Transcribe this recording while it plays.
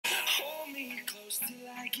close till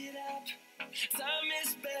I get up. Time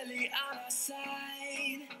is barely on our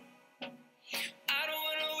side. I don't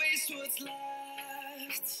wanna waste what's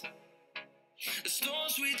left. The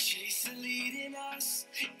storms we chase are leading us,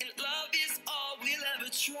 and love is all we'll ever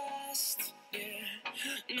trust. Yeah,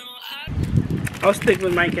 no, I'll stick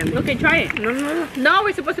with my candy. Okay, try it. No. No,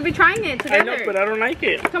 we're supposed to be trying it together. I know, but I don't like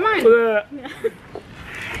it. Come on.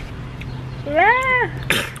 Yeah.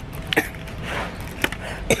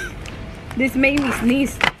 This made me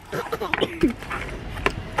sneeze.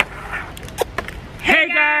 Hey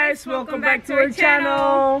guys, welcome back to our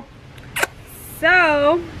channel.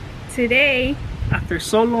 So, today, after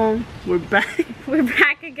so long, we're back. We're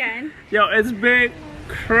back again. Yo, it's been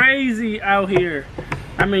crazy out here.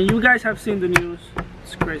 I mean, you guys have seen the news.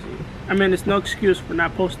 It's crazy. I mean, it's no excuse for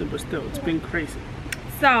not posting, but still, it's been crazy.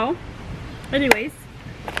 So, anyways,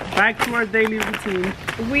 back to our daily routine.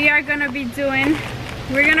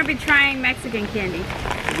 we're gonna be trying Mexican candy.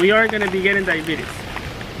 We are gonna be getting diabetes.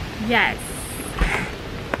 Yes.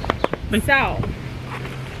 So,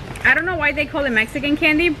 I don't know why they call it Mexican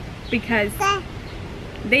candy, because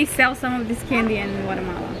they sell some of this candy in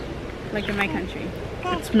Guatemala, like in my country.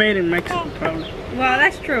 It's made in Mexico, probably. Well,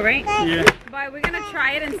 that's true, right? Yeah. But we're gonna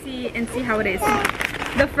try it and see how it is.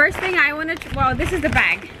 The first thing I wanna, well, this is the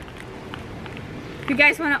bag. If you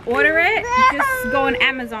guys wanna order it, just go on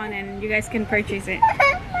Amazon and you guys can purchase it.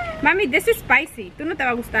 Mami, this is spicy. Tú no te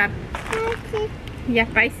va a gustar. Yeah,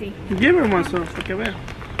 spicy. Give her one so que vea.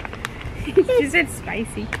 She said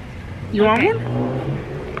spicy. You want one?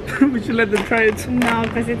 We should let them try it. No,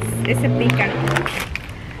 because it's a pica.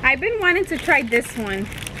 I've been wanting to try this one.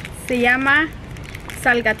 Se llama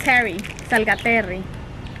Salgateri.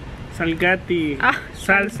 Salgati. Ah.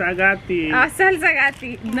 Salsa gatti. Oh, salsa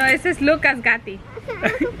gatti. No, this is Lucas Gatti.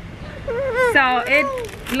 So it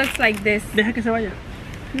looks like this. Deja que se vaya.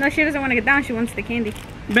 No, she doesn't want to get down. She wants the candy.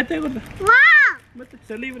 Vete, gorda. Wow! Vete,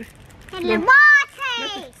 sé libre.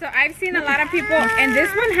 So I've seen a lot of people, and this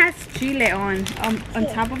one has chile on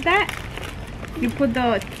top of that. You put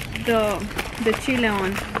the chile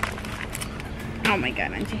on. Oh my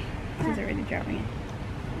God, Angie, she's already dropping it.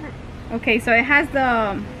 Okay, so it has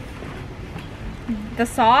the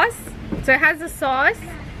sauce. So it has the sauce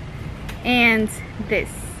and this.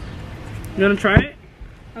 You wanna try it?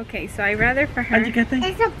 Okay, so I rather for her. Angie, ¿qué te?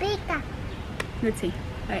 It's a pizza. Let's see.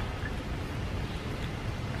 All right.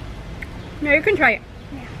 No, you can try it.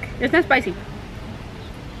 It's not spicy.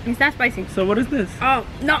 It's not spicy. So what is this? Oh,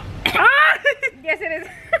 no. Yes, it is.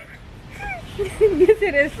 Yes,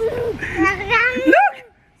 it is. Look!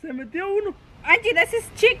 Se metió uno. Angie, this is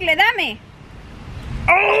chicle. Dame. Oh!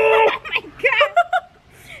 Oh my God.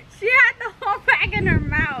 She had the whole bag in her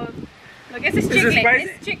mouth. Look, this is chicle. Is it spicy?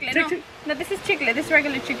 This is chicle. No, this is chicle. This is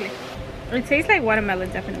regular chicle. It tastes like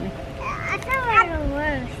watermelon, definitely. I thought it was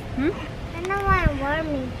worse. Hmm? I know why it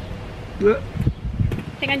warmed me. Look.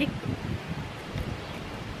 Take, Angie.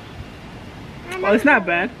 Oh, it's not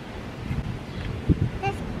bad.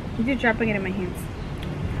 You're dropping it in my hands.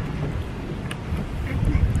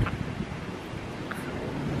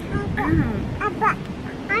 Papa,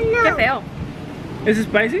 I Qué know. feo. Is it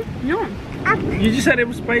spicy? No. You just said it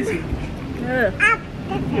was spicy. Ugh.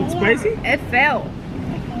 It's spicy? It fell.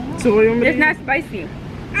 So what do you want me to It's not spicy.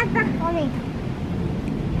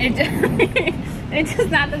 It just, it's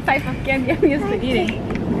just not the type of candy I'm used to eating.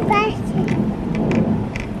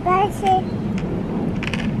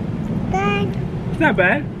 It's not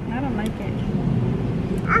bad. I don't like it.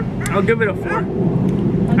 I'll give it a 4.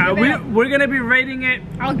 We're gonna be rating it.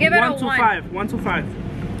 I'll give it a 1 to 1. 5. 1 to 5.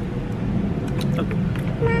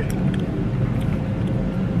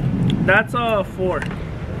 That's a 4.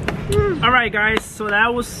 All right, guys. So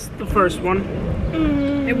that was the first one.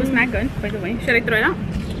 It was not good, by the way. Should I throw it out?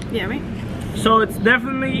 Yeah, right. So it's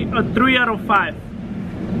definitely a 3 out of 5.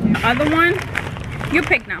 The other one, you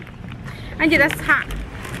pick now. Angie, that's hot.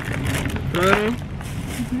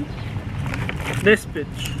 This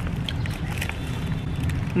bitch.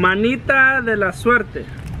 Manita de la suerte.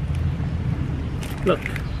 Look.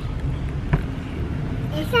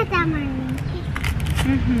 Esa está manita.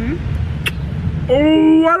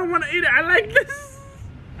 Oh, I don't want to eat it. I like this.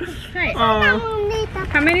 Right. Manita.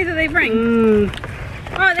 How many do they bring?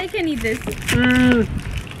 Oh, they can eat this.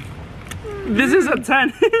 This is a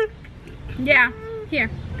 10. Yeah, here.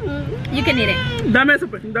 You can eat it. Dame eso,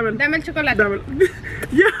 pues. Dame. Dame el chocolate. Dame.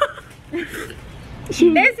 Yeah.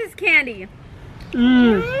 This is candy.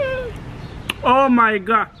 Oh my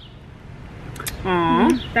God.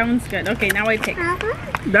 That one's good. Okay, now I pick.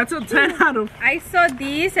 That's a 10 out of. I saw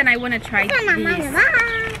these and I want to try these.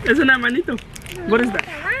 Es una manito. What is that?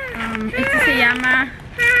 Este se llama.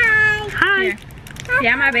 Hi. Here. Se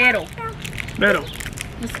llama Vero. Pero,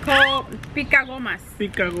 It's called pica gomas.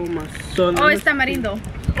 pica gomas. So, Oh, it's tamarindo.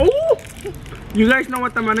 Oh! You guys know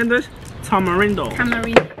what tamarindo is? Tamarindo.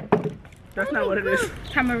 Tamarind. That's not what it is.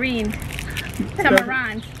 Tamarind.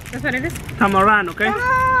 Tamarand. That's what it is? Tamaran, okay?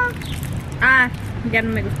 Ah, ya no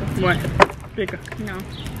me gustó. What? Pica. No.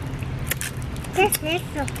 ¿Qué es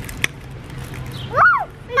eso?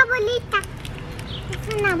 Una bolita.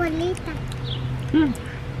 Es una bolita. Mm.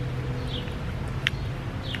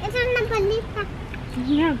 Es una bolita.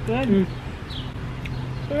 Yeah, good. Mm.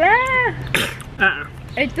 Yeah.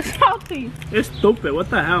 It's too salty. It's stupid. What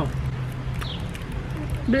the hell?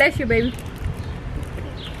 Bless you, baby.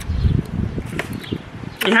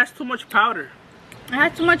 It has too much powder. It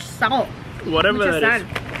has too much salt. Whatever Mucha that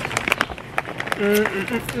sal. is.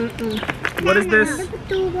 What is this?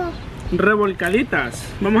 Tubo. Revolcaditas.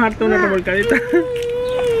 Vamos a darte una revolcadita.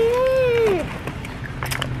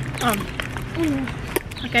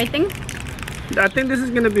 Okay, I think I think this is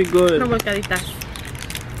gonna be good. revolcaditas.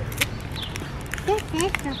 ¿Qué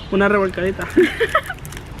es eso? Una revolcadita.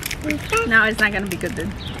 No, it's not gonna be good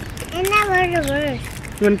then. Es una reverse.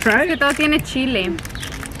 You wanna try Que it? todo tiene chile.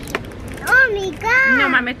 Oh my god. No,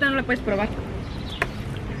 mami, esto no lo puedes probar.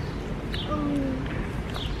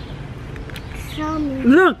 Show me.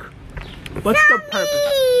 Look. What's the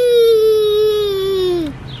purpose?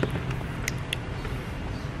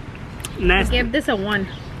 Nasty. Give this a 1.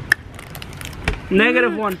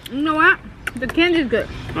 Negative 1. You know what? The candy is good.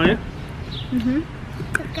 Oh yeah?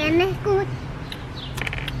 ¿Qué me escucha?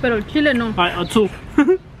 Pero el chile no. Alright, a 2.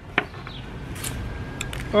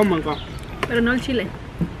 Oh my god. Pero no el chile.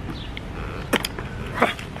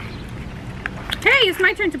 Hey, it's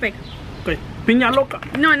my turn to pick. Okay. Piña loca.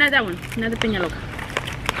 No, not that one. Not the piña loca.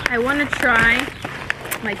 I want to try.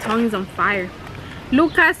 My tongue is on fire.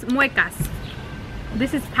 Lucas Muecas.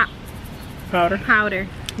 This is Powder. powder.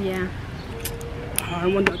 Yeah. Oh, I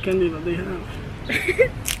want that candy that they have.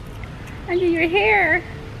 Under your hair.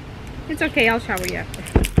 It's okay. I'll shower you after.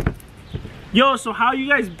 Yo, so how you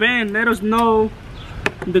guys been? Let us know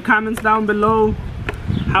in the comments down below.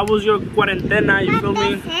 How was your cuarentena? You feel me?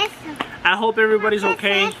 ¿Qué es eso? I hope everybody's ¿Qué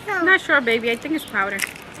okay. es eso? Not sure, baby. I think it's powder.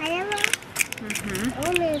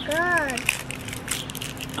 Oh my god.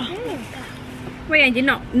 Oh my god. Wait, Angie,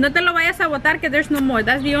 no te lo vayas a botar, que there's no more.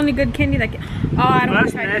 That's the only good candy that can. Oh, I don't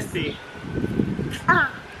want That's to try this. nasty.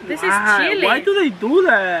 This Why? is chili. Why do they do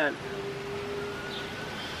that?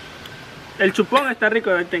 El chupón está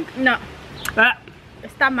rico, I think. No, Ah,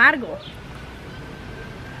 está amargo.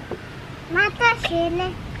 Mata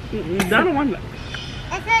chile. I don't want that.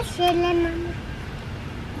 Eso es chile, mamá.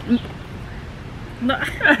 No,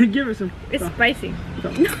 Give her some. it's Go. spicy. Go.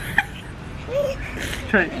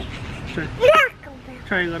 Try it. Try it.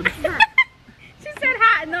 Try it, gordo. She said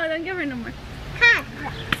hot. No, don't give her no more. Hot.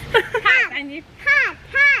 Hot, Angie. Hot.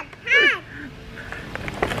 Hot. Hot.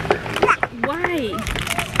 Why?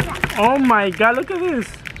 Oh my god, look at this.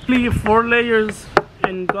 Please, 4 layers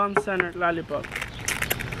in gum center lollipop.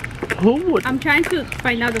 Who would? I'm trying to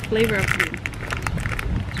find out the flavor of it.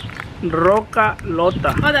 Roca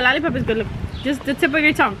Lota. Oh, the lollipop is good. Look, just the tip of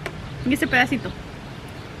your tongue. Y ese pedacito.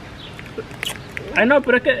 I know,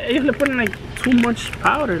 pero es que ellos le ponen like too much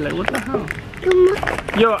powder. Like, what the hell? ¿Cómo?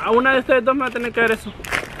 Yo, a una de ustedes dos me va a tener que dar eso.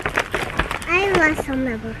 Hay vaso,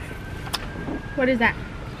 mi amor. What is that?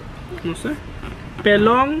 No sé.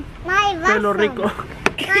 Pelón, No hay vaso. pelo rico.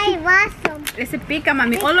 No hay vaso. Ese pica,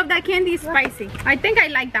 mami. All of that candy is spicy. I think I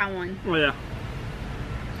like that one. Oh, yeah.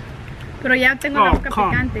 Pero ya tengo la Oh, boca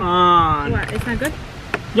come picante. on. What? It's not good?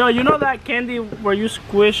 Yo, you know that candy where you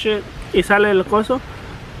squish it y sale el coso?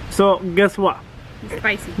 So, guess what? It's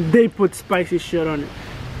spicy. They put spicy shit on it.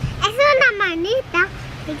 Es una manita.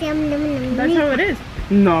 That's how it is.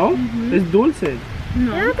 No, it's dulce.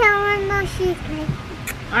 No. Yo te mando chicle.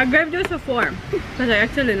 I gave this a 4 because I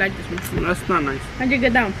actually like this one. That's not nice. How'd you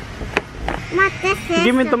get down? Mate eso.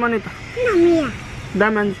 Give me tu manita. Una mía.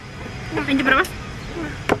 Dame, Angie. Angie, pruebas?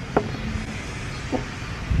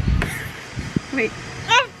 Wait.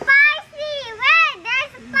 Es spicy. Wait,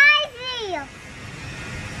 it's spicy.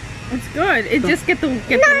 It's good. It's just que tu No,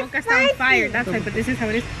 boca está on spicy. fire. That's why, but this is how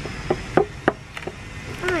it is.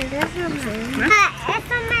 Ay, eso me.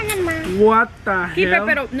 Eso me más. What the Keep it, hell?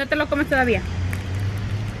 pero no te lo comes todavía.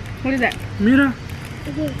 What is that? Mira.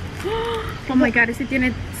 Oh my god, ese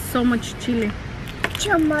tiene so much chile.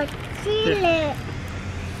 Chomo chile.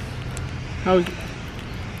 How's it?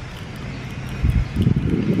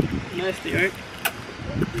 Nasty, right?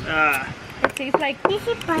 Ah. It tastes like... This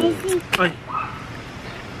is spicy. Ay.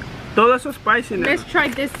 Todo eso spicy now. Let's try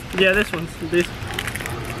this. Yeah, this one's this.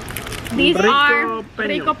 These Rico are peño.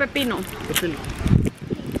 Rico Pepino. Pepino.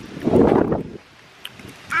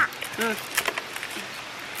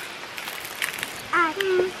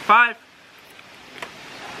 5.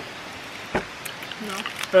 No.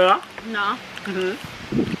 Yeah. No.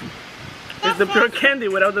 It's the pure candy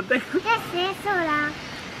without the thing. ¿Qué es eso, la?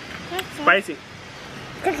 ¿Qué es eso? Spicy.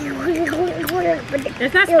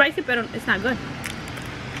 It's not spicy, but it's not good.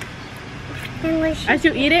 As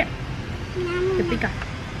you eat it, te pica.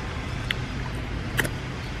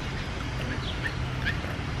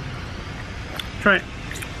 Try it.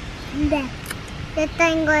 Yo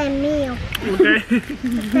tengo el mío. Okay.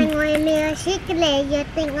 Yo tengo el mío chicle. Yo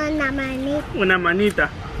tengo una manita. Una manita.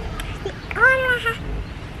 Hola.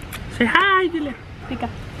 Say hi, dile. Pica.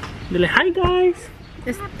 Dile hi, guys.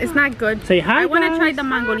 It's not good. Say hi, I want to guys. try the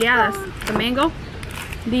mangoleadas. The mango.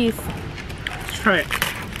 These. Let's try it.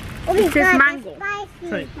 Oh, It says God, mango. it's Right.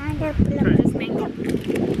 spicy. Mango. Try it. Just mango.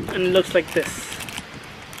 And it looks like this.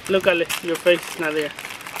 Look, Ale, your face is not there.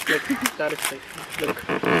 Look, that is face. Look.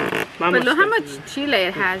 But Mama's look how face is much chile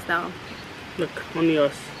it has, though. there. Look, only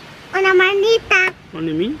us. Una manita.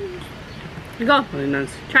 Only me? Go. Only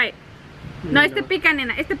Nancy. Try it. No, este pica,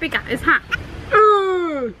 nena. Este pica. It's hot.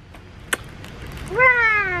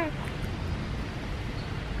 Right.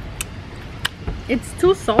 It's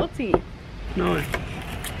too salty. No.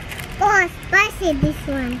 Oh, spicy this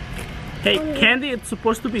one. Hey, candy, it's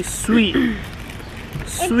supposed to be sweet.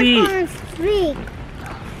 Sweet. It's sweet.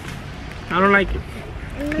 I don't like it.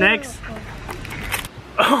 Next.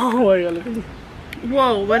 Oh my god, look at this.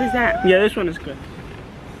 Whoa, what is that? Yeah, this one is good.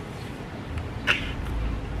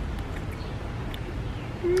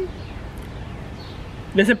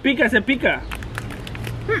 Se pica, se pica.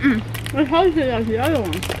 It's salty like the other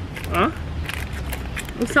one. ¿Ah?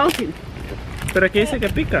 It's salty. Pero aquí dice que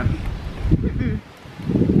pica.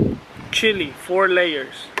 Chili, 4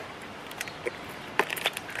 layers.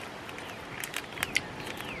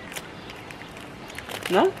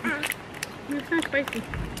 No? It's not spicy.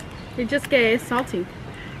 It just gets salty.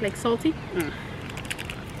 Like salty.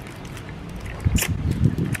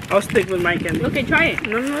 I'll stick with my candy. Okay, try it.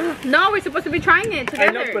 No, no, no. No, we're supposed to be trying it I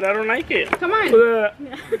together. know, but I don't like it. Come on.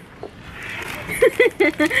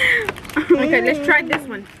 Okay, let's try this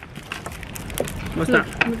one. What's Look,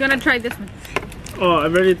 that? we're gonna try this one. Oh,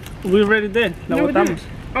 we already did. La No, we botamos. didn't.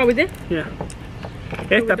 Oh, we did? Yeah.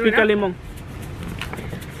 Esta do it pica now? limón.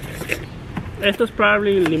 Esto es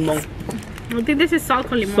probably limón. I think this is salt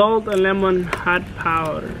con limón. Salt and lemon hot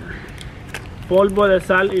powder. Polvo de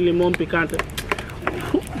sal y limón picante.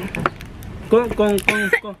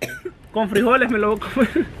 Con frijoles me lo voy a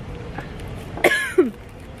comer.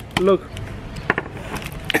 Look.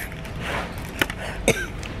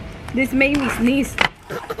 This made me sneeze.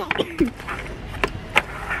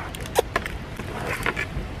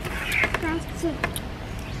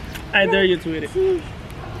 I dare you to eat it.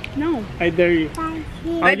 No. I dare you.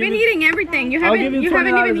 I've been eating everything. You I'll haven't give you even $20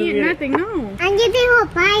 eaten if you eat nothing. No. I'm getting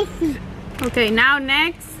spicy. Okay, now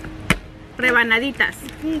next, rebanaditas.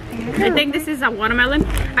 I think this is a watermelon.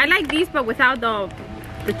 I like these, but without the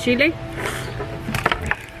chile.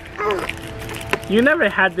 You never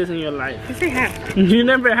had this in your life. Yes, I have. You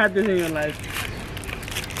never had this in your life.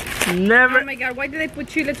 Never. Oh my god, why did they put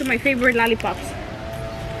chile to my favorite lollipops?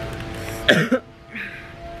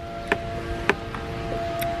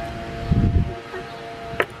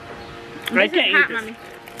 I This is can't eat hot, this. mommy.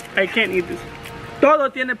 I can't eat this. Todo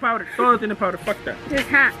tiene powder. Todo tiene powder. Fuck that. It's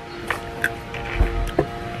hot.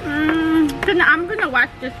 I'm gonna wash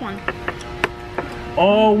this one.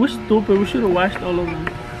 Oh, we're stupid. We should have washed all of them.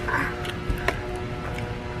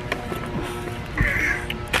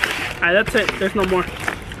 Alright, that's it. There's no more.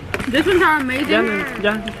 These ones are amazing.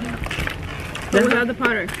 Yeah. But without the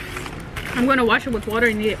powder. I'm gonna wash it with water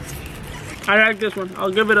and eat it. I like this one.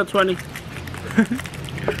 I'll give it a 20.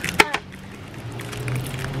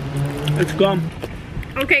 It's gone.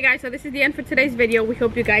 Okay guys, so this is the end for today's video. We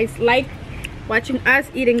hope you guys like watching us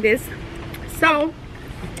eating this. So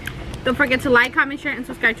don't forget to like, comment, share, and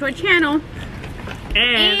subscribe to our channel.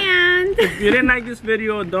 And if you didn't like this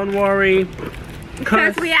video, don't worry,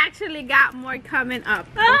 because we actually got more coming up.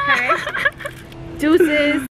 Okay. Deuces.